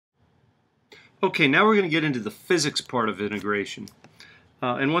Okay, now we're going to get into the physics part of integration.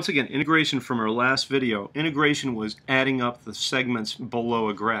 And once again, integration from our last video, integration was adding up the segments below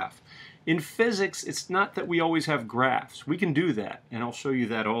a graph. In physics, it's not that we always have graphs. We can do that, and I'll show you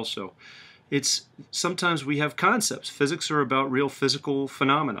that also. It's sometimes we have concepts. Physics are about real physical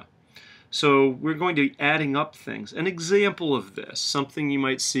phenomena. So we're going to be adding up things. An example of this, something you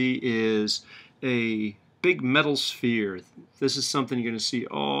might see is a big metal sphere. This is something you're going to see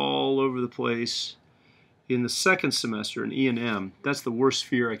all over the place in the second semester in E&M. That's the worst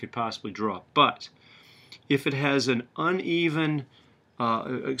sphere I could possibly draw. But if it has an uneven,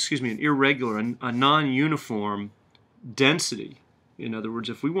 an irregular, a non-uniform density, in other words,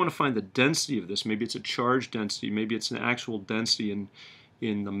 if we want to find the density of this, maybe it's a charge density, maybe it's an actual density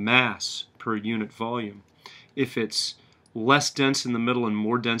in the mass per unit volume. If it's less dense in the middle and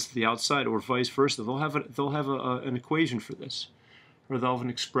more dense to the outside, or vice versa, they'll have an equation for this, or they'll have an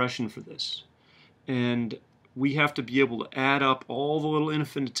expression for this. And we have to be able to add up all the little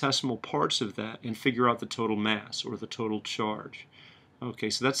infinitesimal parts of that and figure out the total mass or the total charge. Okay,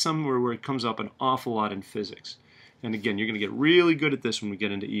 so that's somewhere where it comes up an awful lot in physics. And again, you're going to get really good at this when we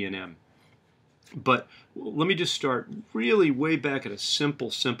get into E&M. But let me just start really way back at a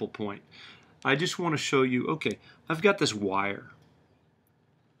simple point. I just want to show you, okay, I've got this wire.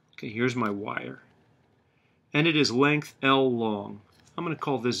 Okay, here's my wire. And it is length L long. I'm going to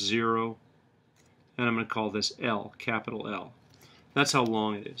call this 0, and I'm going to call this L, capital L. That's how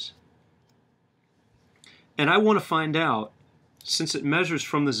long it is. And I want to find out, since it measures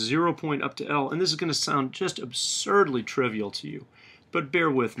from the 0 point up to L, and this is going to sound just absurdly trivial to you, but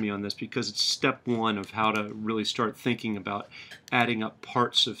bear with me on this because it's step one of how to really start thinking about adding up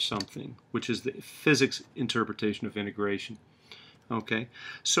parts of something, which is the physics interpretation of integration. Okay,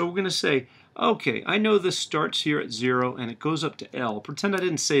 so we're going to say, okay, I know this starts here at 0 and it goes up to L. Pretend I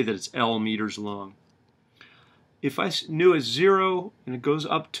didn't say that it's L meters long. If I knew it's 0 and it goes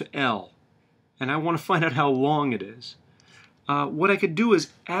up to L, and I want to find out how long it is, what I could do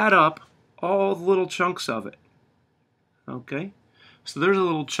is add up all the little chunks of it. Okay? So there's a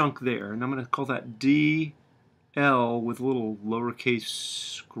little chunk there, and I'm going to call that DL with a little lowercase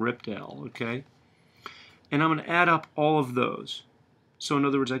script l, okay? And I'm going to add up all of those. So in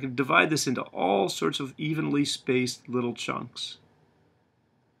other words, I can divide this into all sorts of evenly spaced little chunks,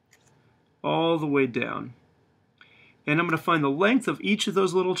 all the way down. And I'm going to find the length of each of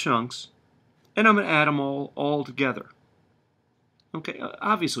those little chunks, and I'm going to add them all together. Okay,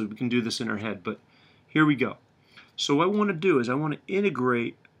 obviously we can do this in our head, but here we go. So what I want to do is I want to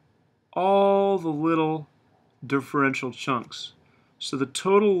integrate all the little differential chunks. So the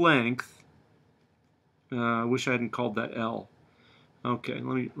total length, I wish I hadn't called that L. Okay, let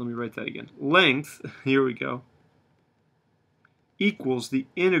me write that again. Length, here we go, equals the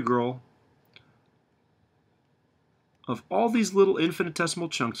integral of all these little infinitesimal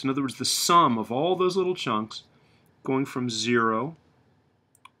chunks. In other words, the sum of all those little chunks going from 0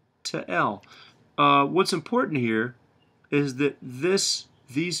 to L. What's important here is that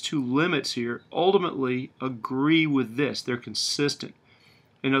these two limits here ultimately agree with this. They're consistent.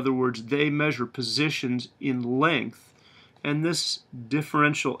 In other words, they measure positions in length, and this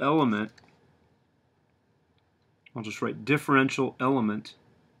differential element, I'll just write differential element,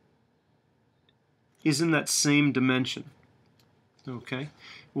 is in that same dimension. Okay?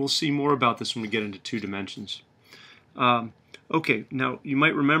 We'll see more about this when we get into 2 dimensions. Okay, now you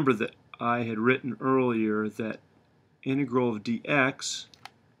might remember that I had written earlier that integral of dx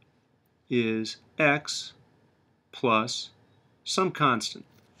is x plus some constant.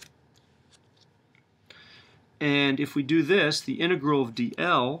 And if we do this, the integral of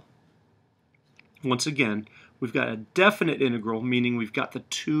dl, once again, we've got a definite integral, meaning we've got the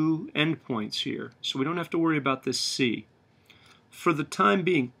 2 endpoints here. So we don't have to worry about this c. For the time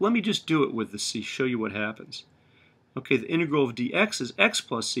being, let me just do it with the c, show you what happens. Okay, the integral of dx is x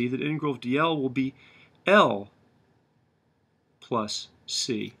plus c. The integral of dl will be L plus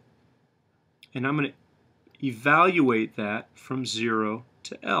c. And I'm going to evaluate that from 0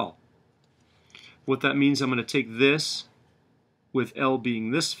 to L. What that means, I'm going to take this with L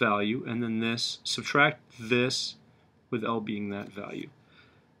being this value, and then this, subtract this with L being that value.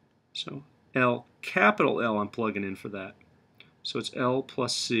 So L, capital L, I'm plugging in for that. So it's L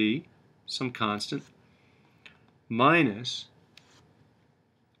plus c, some constant, minus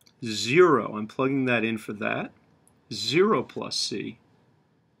 0, I'm plugging that in for that, 0 plus c.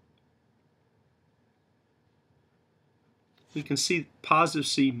 We can see positive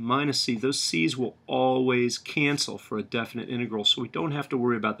c minus c. Those c's will always cancel for a definite integral, so we don't have to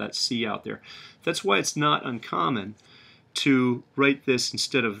worry about that c out there. That's why it's not uncommon to write this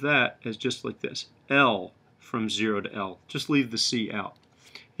instead of that as just like this, L from 0 to L. Just leave the C out.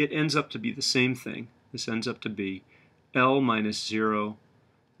 It ends up to be the same thing. This ends up to be L minus 0,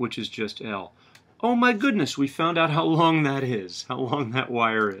 which is just L. Oh my goodness, we found out how long that is, how long that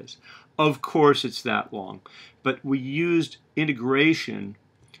wire is. Of course it's that long, but we used integration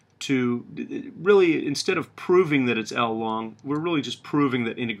to really, instead of proving that it's L long, we're really just proving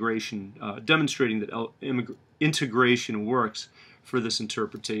that integration, demonstrating that integration works for this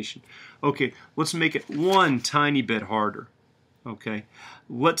interpretation. Okay, let's make it one tiny bit harder. Okay,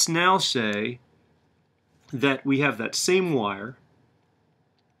 let's now say that we have that same wire,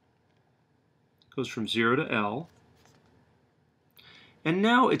 goes from 0 to L, and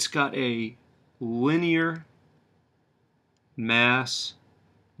now it's got a linear mass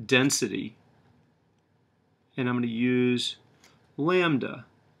density, and I'm going to use lambda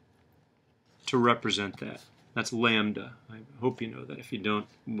to represent that. That's lambda. I hope you know that. If you don't,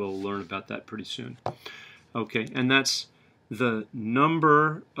 we'll learn about that pretty soon. Okay, and that's the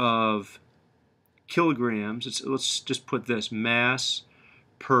number of kilograms. Let's just put this, mass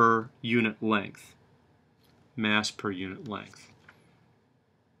per unit length. Mass per unit length.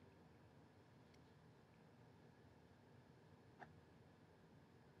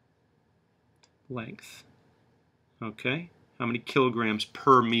 Length. Okay, how many kilograms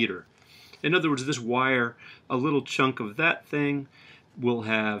per meter? In other words, this wire, a little chunk of that thing will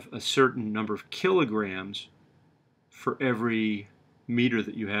have a certain number of kilograms for every meter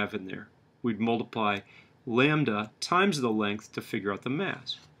that you have in there. We'd multiply lambda times the length to figure out the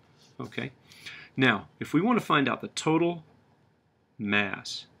mass. Okay. Now, if we want to find out the total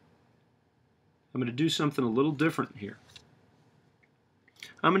mass, I'm going to do something a little different here.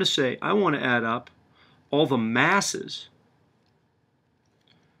 I'm going to say I want to add up all the masses.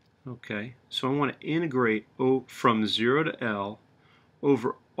 Okay, so I want to integrate from 0 to L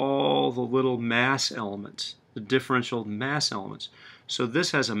over all the little mass elements, the differential mass elements. So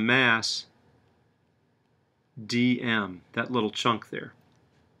this has a mass dm, that little chunk there.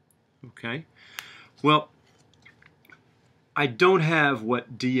 Okay, well, I don't have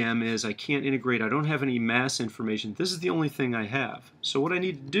what dm is. I can't integrate. I don't have any mass information. This is the only thing I have. So what I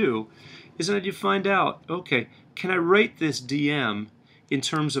need to do is I need to find out, okay, can I write this dm in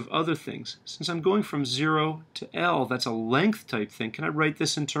terms of other things? Since I'm going from 0 to L, that's a length type thing. Can I write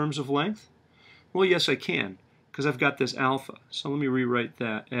this in terms of length? Well, yes, I can, because I've got this alpha. So let me rewrite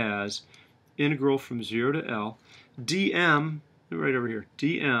that as integral from 0 to L. dm, right over here,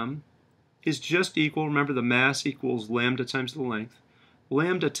 dm is just equal, remember the mass equals lambda times the length,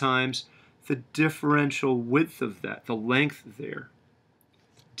 lambda times the differential width of that, the length there,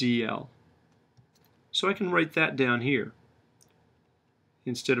 dl. So I can write that down here.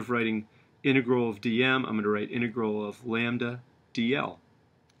 Instead of writing integral of dm, I'm going to write integral of lambda dl.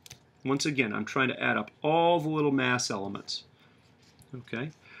 Once again, I'm trying to add up all the little mass elements.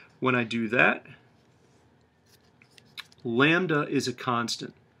 Okay, when I do that, lambda is a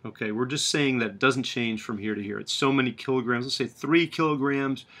constant. Okay, we're just saying that it doesn't change from here to here. It's so many kilograms. Let's say 3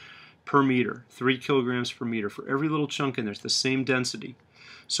 kilograms per meter. 3 kilograms per meter. For every little chunk in there, it's the same density.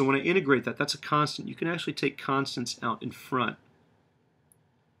 So when I integrate that, that's a constant. You can actually take constants out in front.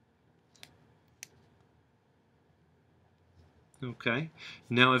 Okay,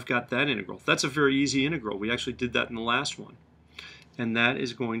 now I've got that integral. That's a very easy integral. We actually did that in the last one. And that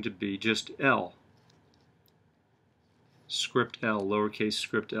is going to be just L. Script L, lowercase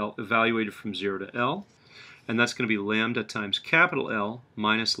script L, evaluated from 0 to L. And that's going to be lambda times capital L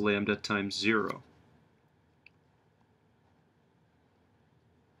minus lambda times 0.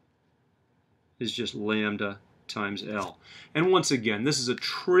 Is just lambda times L. And once again, this is a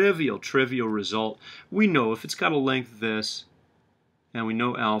trivial result. We know if it's got a length this, and we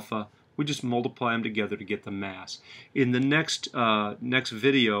know alpha, we just multiply them together to get the mass. In the next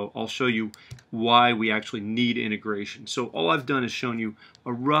video, I'll show you why we actually need integration. So all I've done is shown you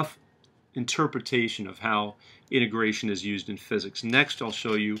a rough interpretation of how integration is used in physics. Next, I'll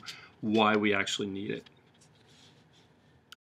show you why we actually need it.